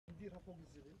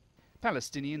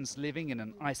Palestinians living in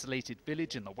an isolated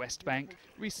village in the West Bank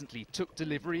recently took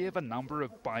delivery of a number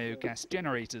of biogas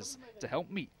generators to help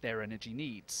meet their energy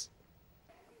needs.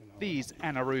 These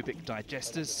anaerobic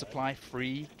digesters supply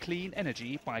free, clean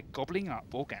energy by gobbling up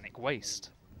organic waste.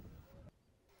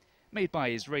 Made by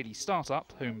Israeli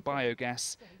startup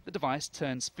HomeBiogas, the device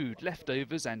turns food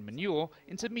leftovers and manure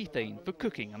into methane for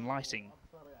cooking and lighting.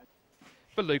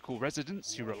 For local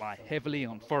residents who rely heavily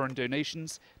on foreign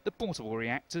donations, the portable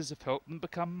reactors have helped them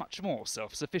become much more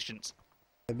self-sufficient.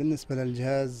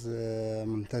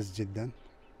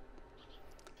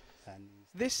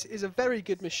 This is a very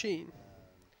good machine.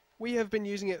 We have been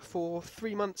using it for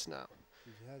 3 months now.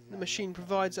 The machine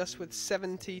provides us with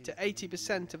 70 to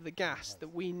 80% of the gas that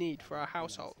we need for our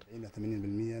household.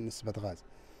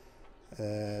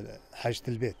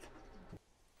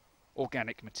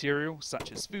 Organic material,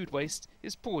 such as food waste,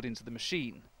 is poured into the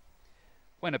machine.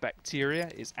 When a bacteria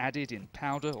is added in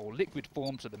powder or liquid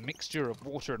form to the mixture of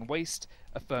water and waste,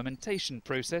 a fermentation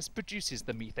process produces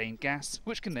the methane gas,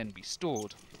 which can then be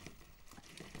stored.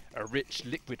 A rich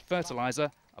liquid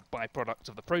fertilizer, a byproduct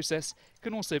of the process,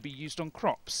 can also be used on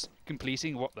crops,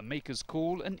 completing what the makers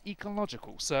call an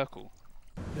ecological circle.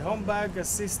 The HomeBiogas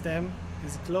system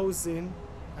is closing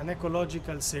an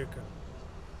ecological circle.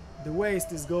 The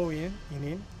waste is going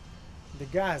in, the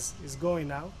gas is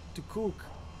going out to cook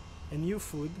a new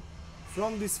food.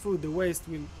 From this food, the waste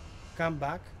will come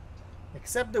back.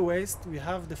 Except the waste, we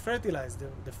have the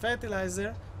fertilizer. The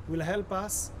fertilizer will help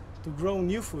us to grow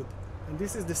new food, and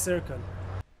this is the circle.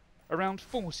 Around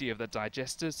 40 of the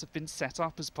digesters have been set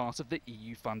up as part of the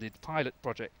EU-funded pilot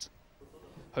project.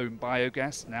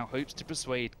 HomeBiogas now hopes to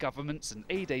persuade governments and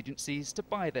aid agencies to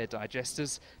buy their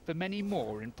digesters for many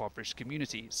more impoverished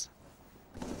communities.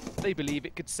 They believe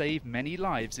it could save many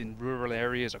lives in rural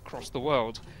areas across the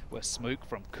world, where smoke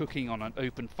from cooking on an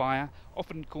open fire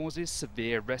often causes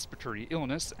severe respiratory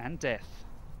illness and death.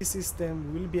 This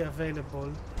system will be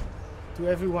available to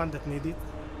everyone that needs it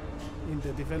in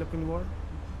the developing world,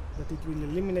 that it will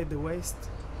eliminate the waste,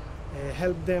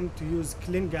 help them to use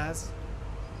clean gas,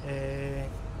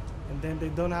 and then they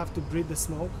don't have to breathe the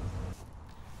smoke.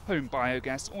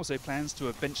 HomeBiogas also plans to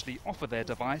eventually offer their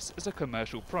device as a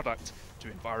commercial product to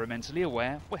environmentally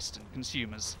aware Western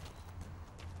consumers.